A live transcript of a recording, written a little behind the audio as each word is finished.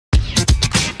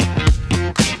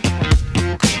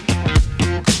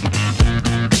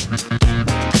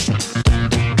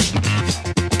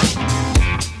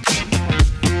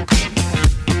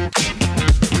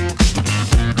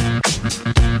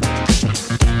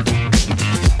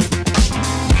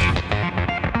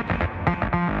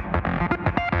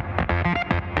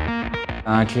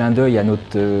Un clin d'œil à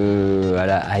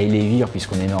Elle Vire,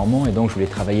 puisqu'on est normand, et donc je voulais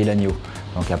travailler l'agneau.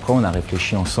 Donc après on a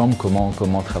réfléchi ensemble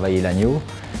comment travailler l'agneau.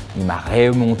 Il m'a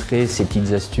remontré ses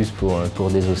petites astuces pour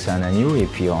désosser un agneau, et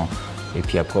puis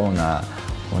après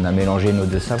on a mélangé nos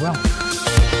deux savoirs.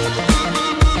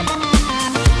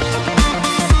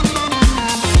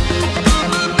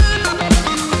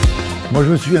 Moi je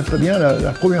me souviens très bien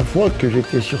la première fois que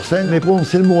j'étais sur scène, mais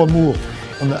prononcer le mot amour.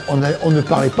 On ne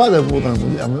parlait pas d'amour dans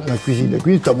la cuisine. La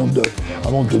cuisine, c'est un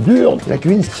monde de dur. La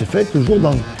cuisine se fait toujours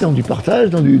dans du partage,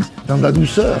 dans de la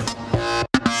douceur.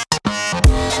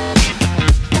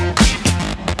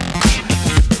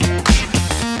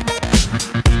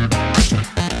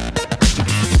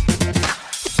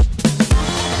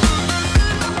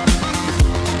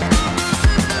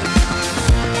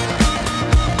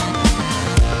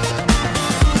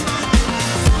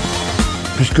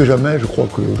 Plus que jamais, je crois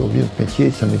qu'aujourd'hui, notre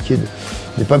métier, c'est un métier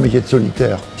n'est pas un métier de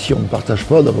solitaire. Si on ne partage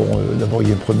pas, d'abord il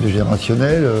y a un problème de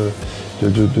générationnel,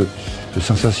 de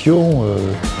sensations.